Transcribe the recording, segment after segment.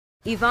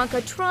Ivanka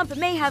Trump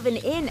may have an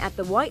in at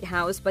the White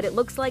House, but it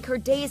looks like her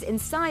days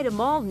inside a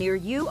mall near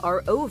you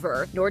are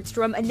over.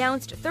 Nordstrom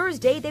announced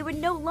Thursday they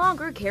would no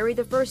longer carry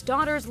the first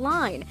daughter's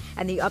line,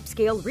 and the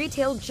upscale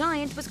retail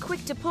giant was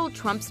quick to pull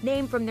Trump's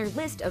name from their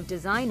list of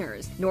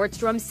designers.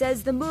 Nordstrom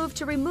says the move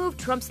to remove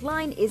Trump's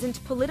line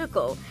isn't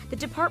political. The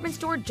department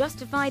store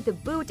justified the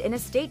boot in a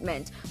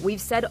statement.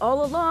 "We've said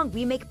all along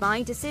we make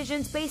buying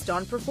decisions based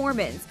on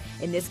performance.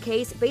 In this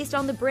case, based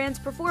on the brand's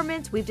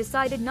performance, we've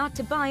decided not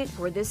to buy it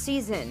for this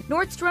season."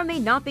 Nordstrom may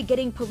not be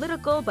getting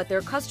political, but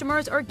their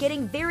customers are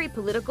getting very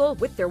political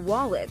with their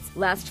wallets.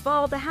 Last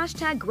fall, the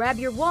hashtag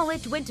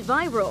 #GrabYourWallet went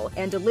viral,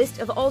 and a list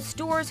of all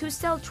stores who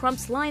sell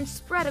Trump's line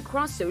spread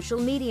across social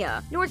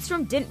media.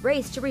 Nordstrom didn't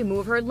race to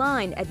remove her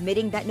line,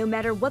 admitting that no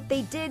matter what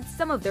they did,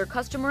 some of their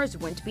customers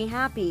wouldn't be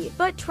happy.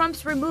 But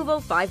Trump's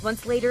removal 5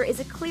 months later is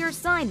a clear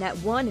sign that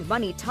 1,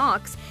 money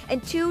talks,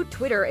 and 2,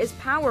 Twitter is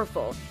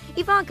powerful.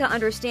 Ivanka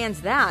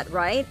understands that,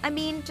 right? I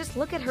mean, just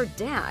look at her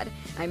dad.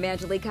 I'm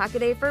Angelique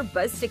Hockaday for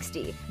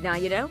Buzz60. Now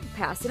you know,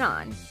 pass it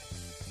on.